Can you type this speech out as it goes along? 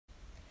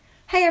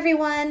Hi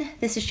everyone,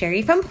 this is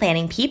Sherry from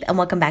Planning Peep and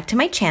welcome back to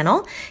my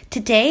channel.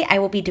 Today I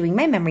will be doing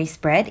my memory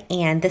spread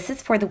and this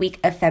is for the week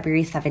of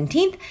February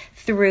 17th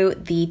through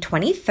the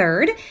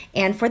 23rd.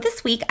 And for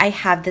this week I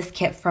have this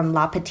kit from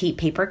Petite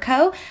Paper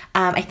Co.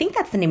 I think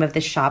that's the name of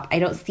this shop. I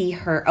don't see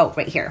her, oh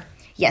right here.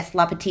 Yes,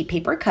 Petite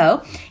Paper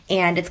Co.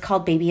 And it's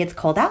called Baby It's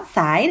Cold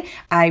Outside.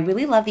 I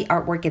really love the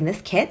artwork in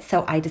this kit,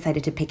 so I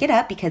decided to pick it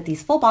up because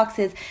these full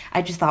boxes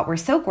I just thought were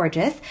so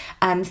gorgeous.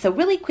 So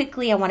really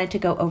quickly, I wanted to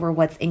go over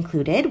what's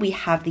included. We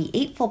have the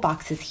 8 full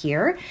boxes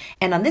here.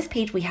 And on this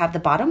page, we have the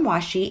bottom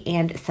washi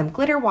and some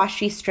glitter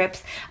washi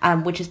strips,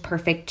 which is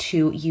perfect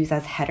to use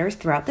as headers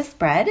throughout the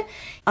spread.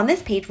 On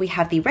this page, we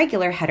have the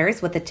regular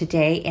headers with the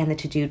today and the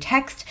to-do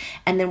text.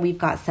 And then we've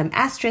got some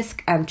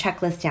asterisk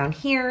checklist down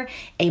here,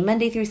 a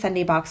Monday through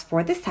Sunday box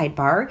for the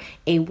sidebar,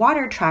 a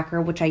water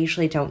tracker, which I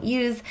usually don't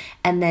use,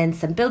 and then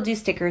some build do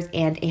stickers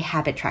and a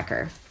habit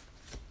tracker.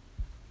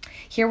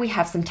 Here we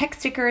have some text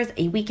stickers,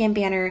 a weekend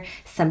banner,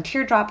 some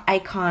teardrop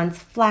icons,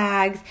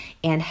 flags,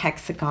 and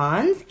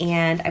hexagons,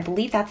 and I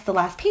believe that's the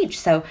last page.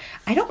 So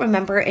I don't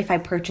remember if I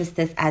purchased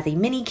this as a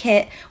mini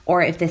kit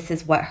or if this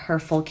is what her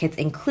full kits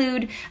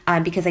include,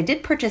 because I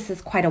did purchase this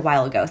quite a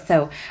while ago.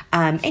 So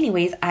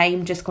anyways,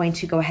 I'm just going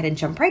to go ahead and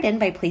jump right in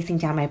by placing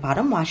down my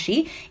bottom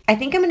washi. I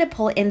think I'm going to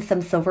pull in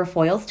some silver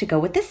foils to go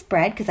with this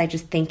spread because I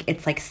just think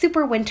it's like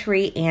super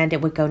wintry and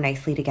it would go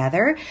nicely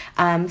together.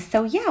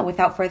 So yeah,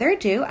 without further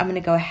ado, I'm going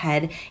to go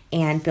ahead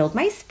and build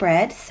my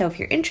spread. So if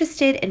you're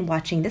interested in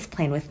watching this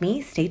plan with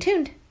me, stay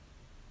tuned.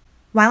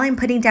 While I'm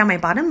putting down my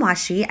bottom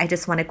washi, I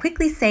just want to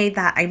quickly say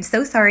that I'm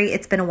so sorry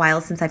it's been a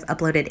while since I've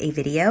uploaded a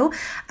video.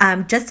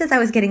 Just as I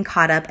was getting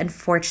caught up,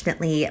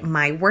 unfortunately,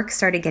 my work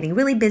started getting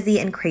really busy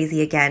and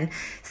crazy again.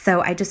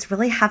 So I just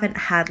really haven't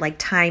had like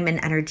time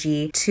and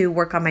energy to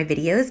work on my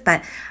videos,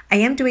 but I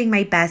am doing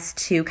my best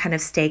to kind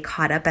of stay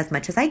caught up as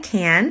much as I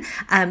can.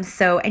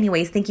 So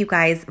anyways, thank you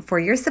guys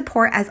for your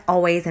support as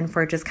always and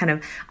for just kind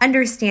of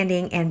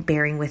understanding and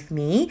bearing with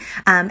me.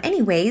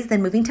 Anyways,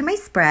 then moving to my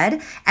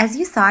spread, as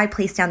you saw, I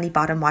placed down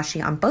the bottom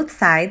washi on both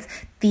sides.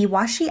 The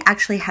washi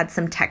actually had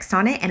some text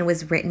on it and it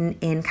was written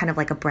in kind of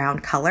like a brown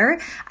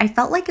color. I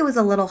felt like it was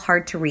a little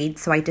hard to read,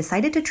 so I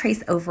decided to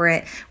trace over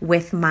it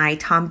with my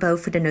Tombow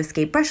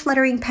Fudenosuke brush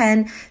lettering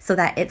pen so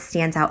that it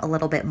stands out a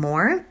little bit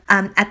more.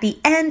 At the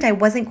end, I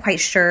wasn't quite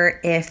sure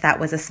if that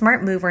was a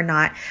smart move or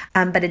not,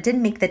 but it did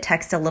make the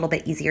text a little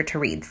bit easier to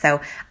read,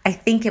 so I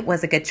think it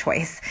was a good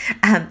choice.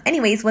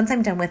 Anyways, once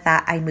I'm done with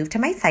that, I moved to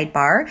my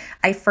sidebar.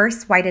 I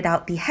first whited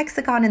out the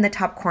hexagon in the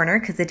top corner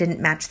because it didn't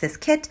match this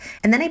kit,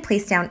 and then I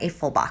placed down a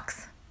full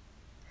box.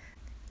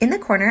 In the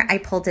corner, I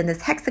pulled in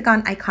this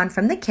hexagon icon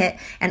from the kit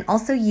and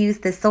also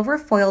used the silver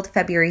foiled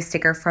February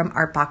sticker from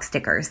Artbox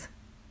Stickers.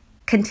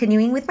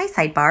 Continuing with my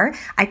sidebar,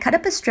 I cut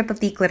up a strip of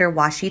the glitter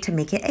washi to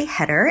make it a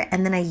header,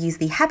 and then I used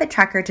the habit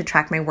tracker to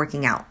track my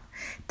working out.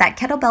 That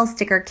kettlebell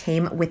sticker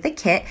came with the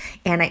kit,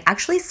 and I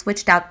actually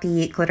switched out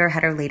the glitter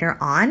header later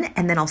on,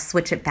 and then I'll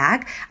switch it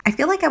back. I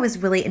feel like I was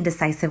really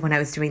indecisive when I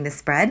was doing this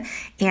spread,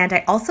 and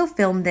I also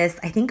filmed this,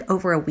 I think,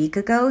 over a week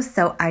ago,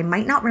 so I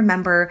might not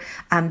remember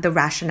the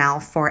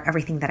rationale for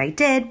everything that I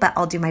did, but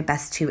I'll do my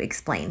best to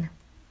explain.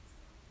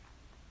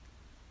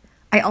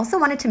 I also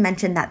wanted to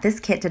mention that this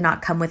kit did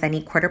not come with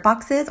any quarter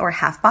boxes or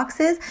half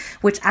boxes,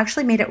 which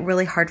actually made it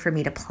really hard for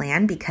me to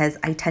plan because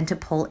I tend to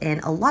pull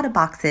in a lot of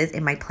boxes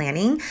in my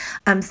planning.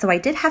 So I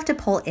did have to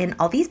pull in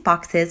all these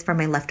boxes from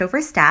my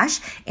leftover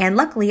stash, and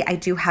luckily I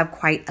do have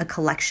quite a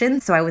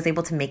collection, so I was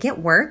able to make it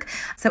work.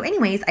 So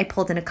anyways, I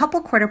pulled in a couple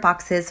quarter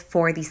boxes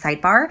for the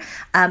sidebar.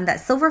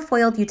 That silver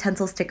foiled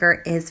utensil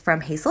sticker is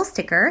from Hazel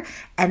Sticker,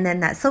 and then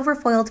that silver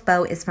foiled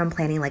bow is from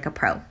Planning Like a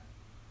Pro.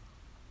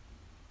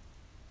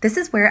 This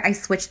is where I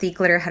switched the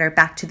glitter header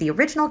back to the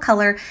original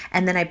color,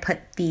 and then I put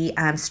the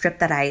strip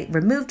that I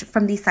removed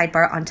from the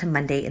sidebar onto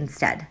Monday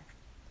instead.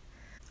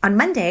 On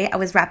Monday, I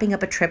was wrapping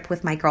up a trip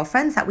with my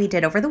girlfriends that we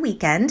did over the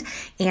weekend,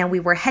 and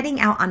we were heading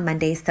out on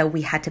Monday, so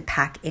we had to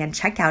pack and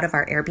check out of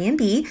our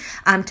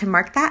Airbnb. To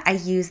mark that, I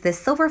used this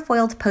silver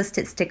foiled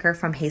post-it sticker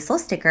from Hazel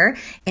Sticker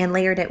and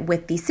layered it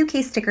with the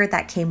suitcase sticker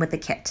that came with the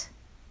kit.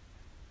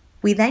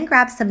 We then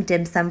grabbed some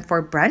dim sum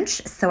for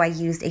brunch, so I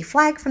used a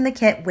flag from the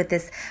kit with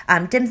this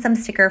dim sum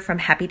sticker from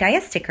Happy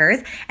Dia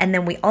Stickers, and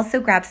then we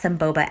also grabbed some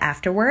boba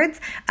afterwards.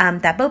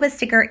 That boba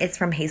sticker is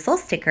from Hazel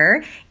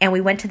Sticker, and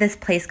we went to this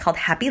place called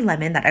Happy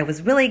Lemon that I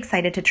was really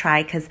excited to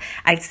try because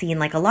I've seen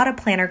like a lot of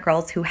planner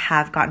girls who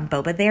have gotten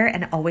boba there,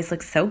 and it always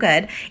looks so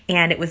good,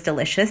 and it was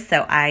delicious,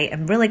 so I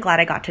am really glad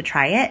I got to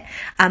try it.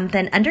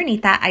 Then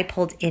underneath that, I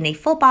pulled in a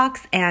full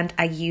box, and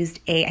I used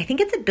I think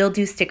it's a build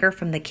do sticker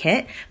from the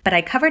kit, but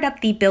I covered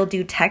up the build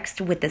do text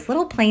with this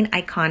little plain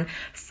icon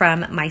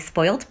from my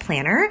spoiled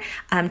planner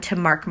to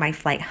mark my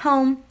flight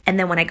home. And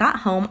then when I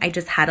got home, I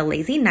just had a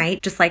lazy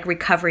night, just like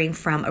recovering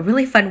from a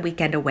really fun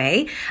weekend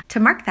away.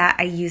 To mark that,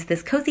 I used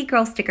this Cozy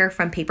Girl sticker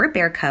from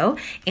Papermate Co,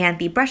 and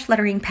the brush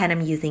lettering pen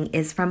I'm using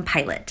is from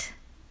Pilot.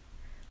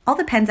 All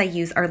the pens I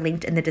use are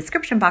linked in the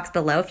description box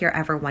below if you're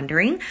ever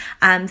wondering.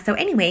 So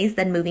anyways,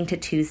 then moving to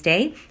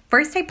Tuesday,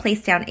 first I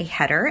placed down a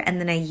header and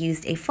then I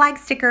used a flag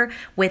sticker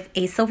with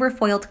a silver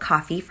foiled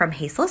coffee from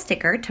Hazel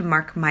Sticker to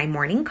mark my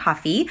morning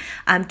coffee.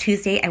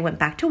 Tuesday I went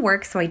back to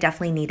work, so I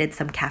definitely needed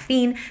some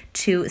caffeine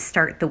to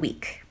start the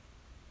week.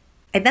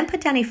 I then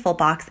put down a full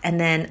box, and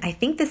then I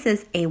think this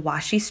is a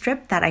washi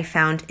strip that I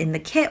found in the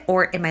kit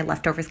or in my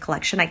leftovers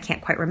collection. I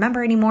can't quite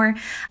remember anymore,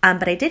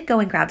 but I did go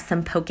and grab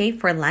some poke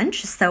for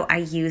lunch, so I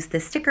used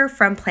this sticker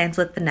from Plans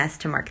with Vanessa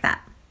to mark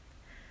that.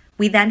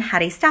 We then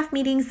had a staff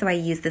meeting, so I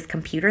used this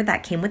computer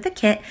that came with the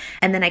kit,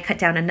 and then I cut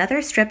down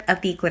another strip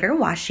of the glitter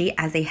washi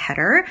as a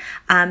header.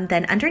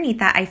 Then underneath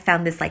that, I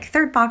found this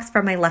third box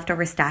from my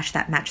leftover stash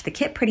that matched the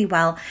kit pretty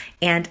well,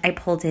 and I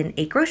pulled in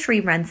a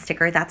grocery run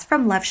sticker. That's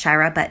from Love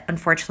Shira, but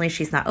unfortunately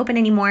she's not open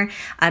anymore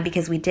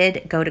because we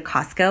did go to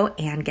Costco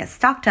and get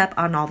stocked up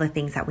on all the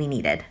things that we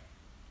needed.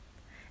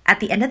 At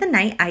the end of the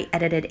night, I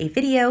edited a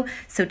video,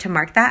 so to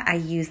mark that, I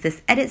used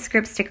this edit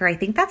script sticker. I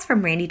think that's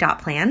from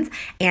Randy.Plans,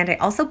 and I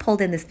also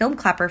pulled in this film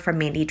clapper from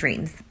Mandy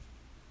Dreams.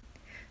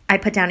 I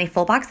put down a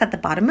full box at the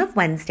bottom of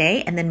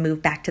Wednesday and then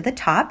moved back to the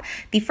top.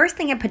 The first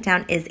thing I put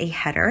down is a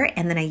header,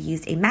 and then I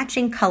used a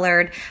matching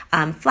colored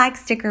flag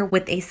sticker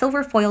with a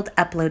silver foiled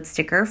upload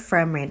sticker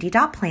from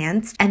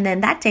Randy.Plans. And then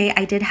that day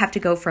I did have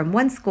to go from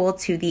one school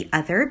to the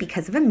other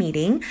because of a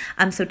meeting.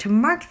 So to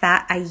mark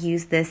that, I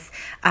used this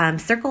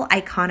circle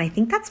icon. I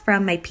think that's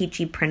from my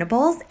Peachy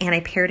Printables, and I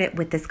paired it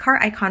with this car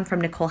icon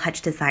from Nicole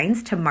Hutch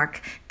Designs to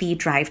mark the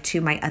drive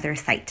to my other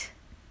site.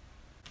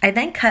 I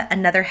then cut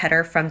another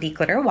header from the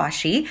glitter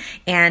washi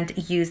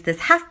and used this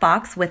half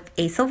box with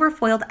a silver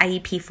foiled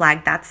IEP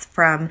flag that's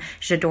from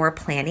J'adore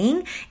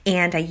Planning,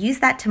 and I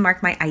used that to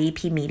mark my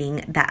IEP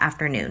meeting that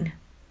afternoon.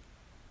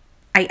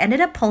 I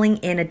ended up pulling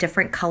in a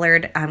different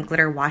colored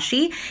glitter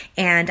washi,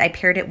 and I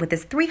paired it with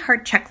this 3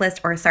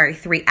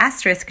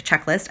 asterisk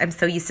checklist. I'm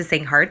so used to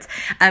saying hearts,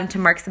 to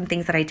mark some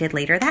things that I did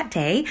later that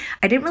day.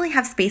 I didn't really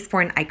have space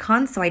for an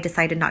icon, so I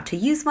decided not to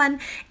use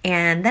one,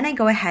 and then I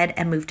go ahead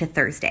and move to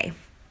Thursday.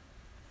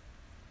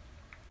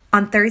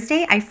 On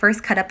Thursday, I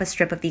first cut up a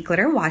strip of the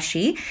glitter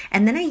washi,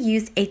 and then I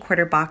used a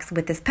quarter box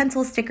with this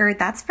pencil sticker.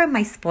 That's from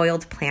my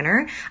spoiled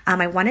planner.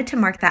 I wanted to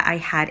mark that I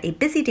had a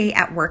busy day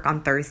at work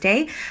on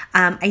Thursday.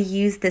 I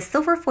used this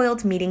silver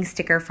foiled meeting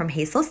sticker from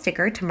Hazel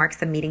Sticker to mark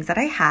some meetings that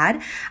I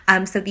had.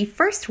 So the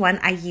first one,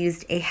 I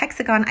used a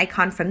hexagon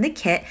icon from the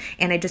kit,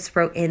 and I just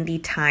wrote in the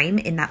time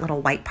in that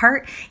little white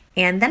part.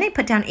 And then I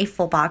put down a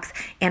full box,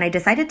 and I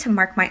decided to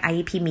mark my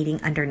IEP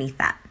meeting underneath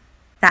that.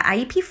 That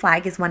IEP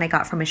flag is one I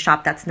got from a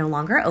shop that's no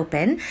longer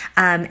open.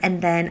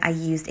 And then I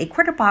used a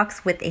quarter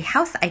box with a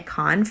house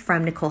icon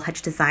from Nicole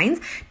Hutch Designs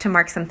to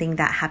mark something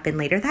that happened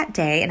later that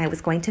day, and I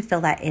was going to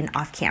fill that in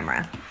off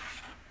camera.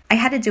 I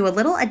had to do a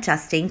little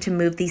adjusting to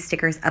move these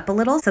stickers up a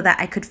little so that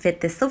I could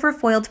fit this silver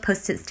foiled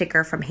post-it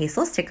sticker from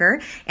Hazel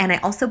Sticker, and I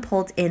also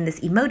pulled in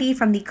this emoji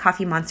from the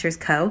Coffee Monsters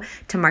Co.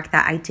 to mark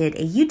that I did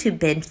a YouTube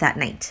binge that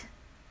night.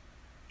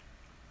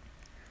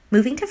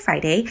 Moving to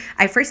Friday,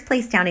 I first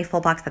placed down a full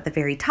box at the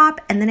very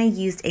top, and then I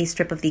used a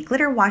strip of the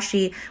glitter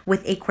washi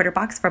with a quarter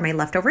box for my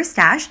leftover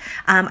stash.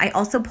 I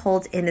also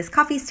pulled in this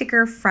coffee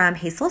sticker from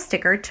Hazel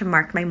Sticker to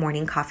mark my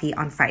morning coffee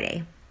on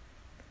Friday.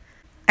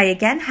 I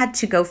again had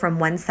to go from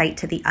one site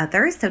to the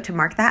other, so to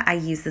mark that, I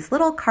used this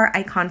little car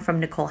icon from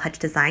Nicole Hutch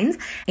Designs,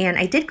 and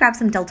I did grab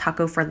some Del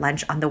Taco for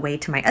lunch on the way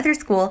to my other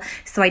school,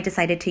 so I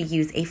decided to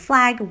use a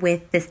flag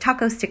with this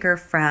taco sticker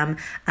from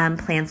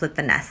Plans with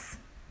Vanessa.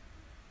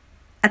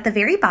 At the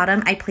very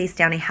bottom, I placed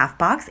down a half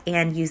box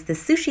and used the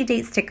sushi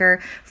date sticker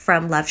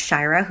from Love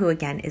Shira, who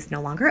again is no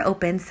longer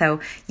open, so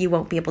you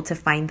won't be able to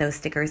find those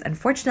stickers,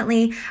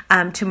 unfortunately,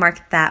 to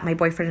mark that my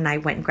boyfriend and I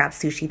went and grabbed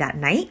sushi that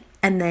night.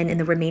 And then in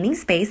the remaining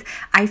space,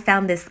 I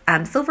found this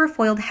silver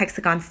foiled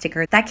hexagon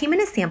sticker that came in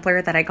a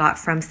sampler that I got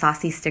from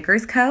Saucy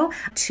Stickers Co.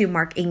 to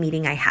mark a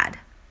meeting I had.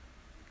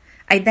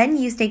 I then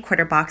used a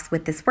quarter box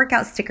with this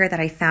workout sticker that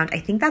I found. I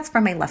think that's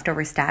from my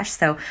leftover stash,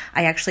 so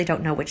I actually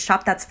don't know which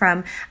shop that's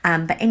from.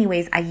 But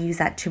anyways, I used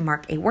that to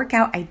mark a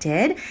workout I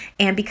did.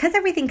 And because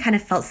everything kind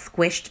of felt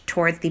squished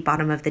towards the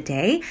bottom of the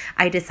day,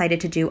 I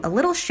decided to do a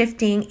little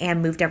shifting and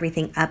moved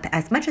everything up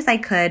as much as I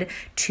could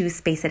to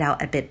space it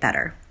out a bit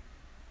better.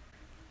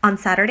 On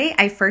Saturday,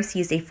 I first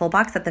used a full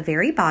box at the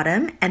very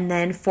bottom, and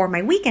then for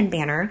my weekend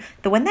banner,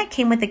 the one that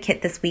came with the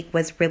kit this week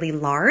was really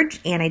large,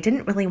 and I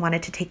didn't really want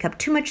it to take up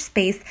too much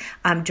space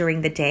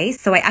during the day,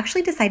 so I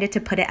actually decided to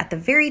put it at the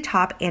very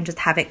top and just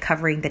have it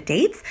covering the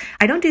dates.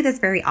 I don't do this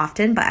very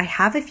often, but I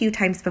have a few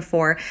times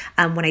before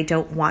when I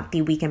don't want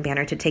the weekend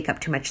banner to take up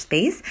too much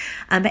space.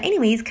 But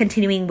anyways,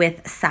 continuing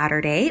with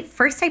Saturday,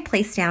 first I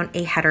placed down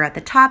a header at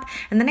the top,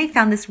 and then I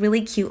found this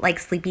really cute like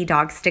sleepy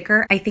dog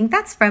sticker. I think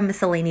that's from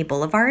Miscellany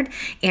Boulevard.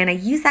 and I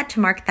used that to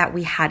mark that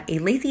we had a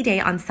lazy day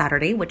on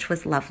Saturday, which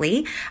was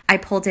lovely. I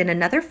pulled in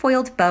another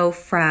foiled bow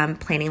from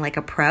Planning Like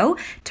a Pro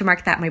to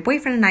mark that my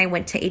boyfriend and I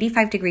went to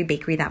 85 Degree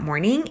Bakery that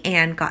morning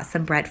and got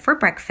some bread for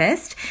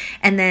breakfast.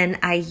 And then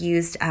I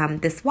used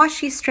this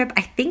washi strip.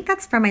 I think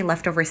that's from my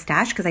leftover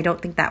stash because I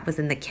don't think that was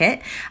in the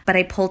kit, but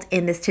I pulled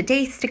in this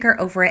Today sticker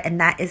over it, and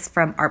that is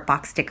from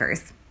Artbox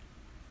Stickers.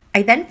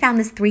 I then found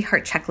this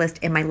 3-heart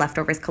checklist in my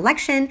leftovers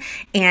collection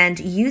and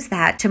used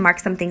that to mark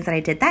some things that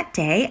I did that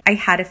day. I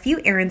had a few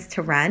errands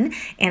to run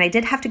and I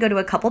did have to go to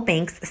a couple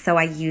banks, so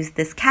I used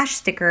this cash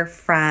sticker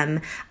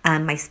from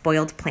my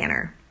spoiled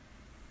planner.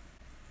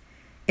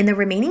 In the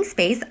remaining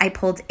space, I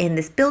pulled in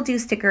this Bill Do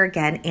sticker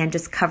again and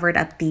just covered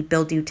up the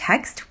Bill Do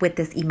text with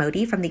this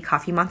emoji from the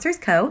Coffee Monsters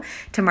Co.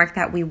 to mark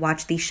that we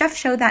watched the chef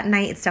show that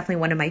night. It's definitely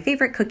one of my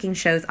favorite cooking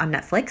shows on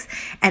Netflix.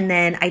 And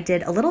then I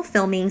did a little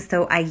filming,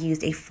 so I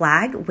used a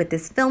flag with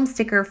this film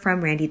sticker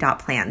from Randy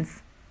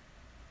Plans.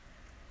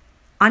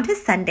 On to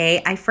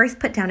Sunday, I first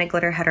put down a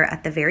glitter header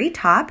at the very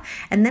top,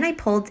 and then I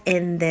pulled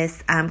in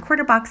this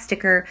quarter box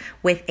sticker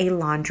with a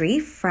laundry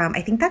from,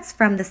 I think that's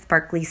from the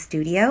Sparkly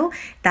Studio.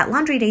 That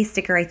Laundry Day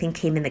sticker I think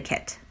came in the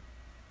kit.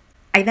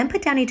 I then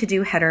put down a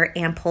to-do header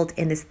and pulled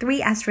in this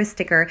 3 asterisk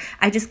sticker.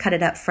 I just cut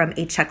it up from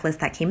a checklist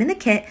that came in the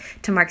kit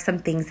to mark some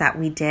things that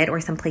we did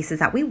or some places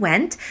that we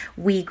went.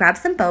 We grabbed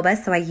some boba,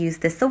 so I used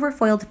this silver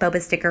foiled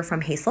boba sticker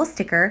from Hazel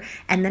Sticker,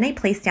 and then I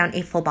placed down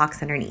a full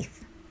box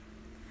underneath.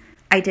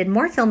 I did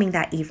more filming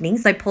that evening,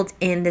 so I pulled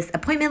in this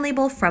appointment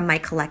label from my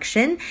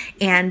collection,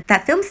 and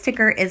that film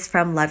sticker is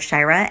from Love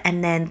Shira,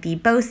 and then the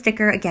bow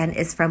sticker again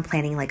is from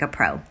Planning Like a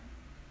Pro.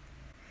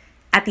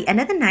 At the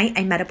end of the night,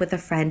 I met up with a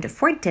friend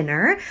for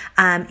dinner,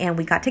 and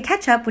we got to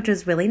catch up, which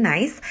was really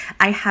nice.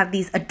 I have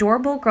these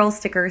adorable girl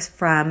stickers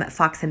from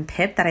Fox and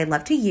Pip that I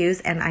love to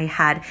use, and I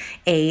had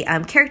a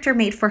character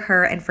made for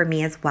her and for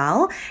me as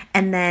well.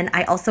 And then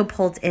I also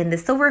pulled in the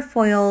silver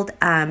foiled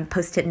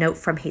post-it note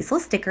from Hazel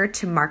Sticker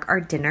to mark our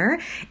dinner.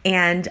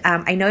 And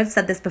I know I've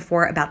said this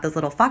before about those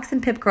little Fox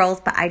and Pip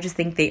girls, but I just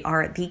think they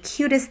are the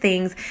cutest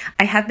things.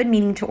 I have been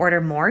meaning to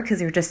order more because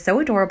they're just so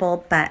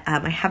adorable, but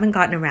I haven't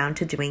gotten around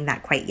to doing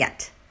that quite yet.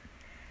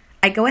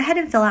 I go ahead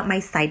and fill out my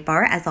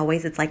sidebar. As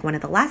always, it's like one of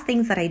the last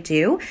things that I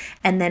do.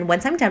 And then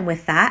once I'm done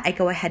with that, I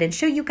go ahead and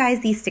show you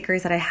guys these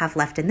stickers that I have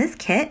left in this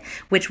kit,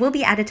 which will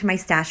be added to my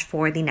stash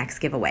for the next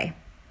giveaway.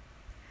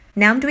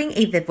 Now I'm doing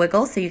a Viv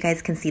Wiggle so you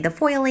guys can see the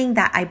foiling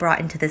that I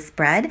brought into this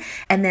spread.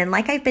 And then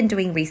like I've been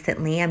doing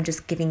recently, I'm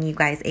just giving you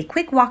guys a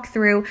quick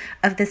walkthrough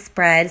of the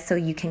spread so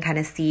you can kind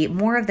of see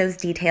more of those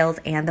details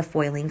and the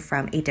foiling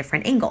from a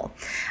different angle.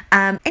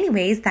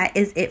 Anyways, that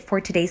is it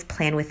for today's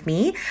plan with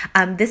me.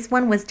 This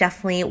one was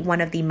definitely one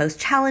of the most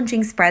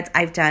challenging spreads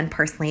I've done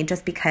personally,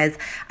 just because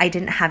I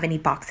didn't have any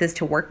boxes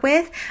to work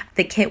with.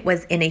 The kit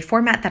was in a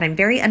format that I'm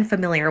very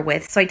unfamiliar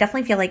with, so I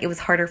definitely feel like it was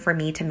harder for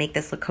me to make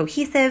this look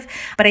cohesive,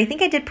 but I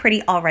think I did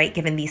pretty all right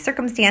given the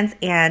circumstance,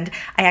 and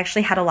I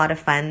actually had a lot of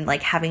fun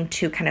like having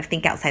to kind of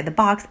think outside the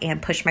box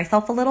and push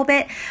myself a little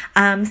bit.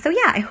 So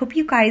yeah, I hope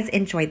you guys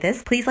enjoyed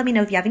this. Please let me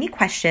know if you have any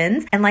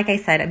questions, and like I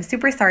said, I'm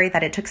super sorry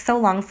that it took so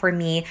long for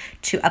me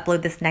to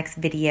upload this next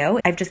video.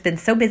 I've just been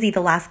so busy the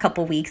last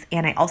couple weeks,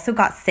 and I also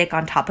got sick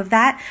on top of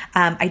that.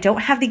 I don't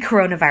have the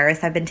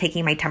coronavirus. I've been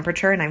taking my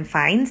temperature and I'm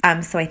fine,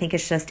 so I think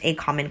it's just a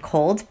common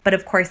cold, but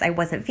of course I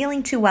wasn't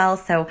feeling too well,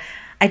 so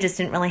I just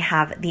didn't really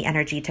have the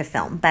energy to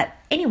film. But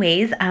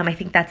anyways, I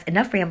think that's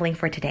enough rambling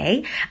for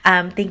today.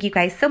 Thank you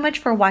guys so much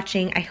for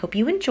watching. I hope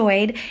you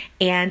enjoyed,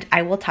 and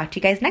I will talk to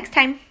you guys next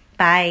time.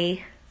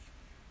 Bye.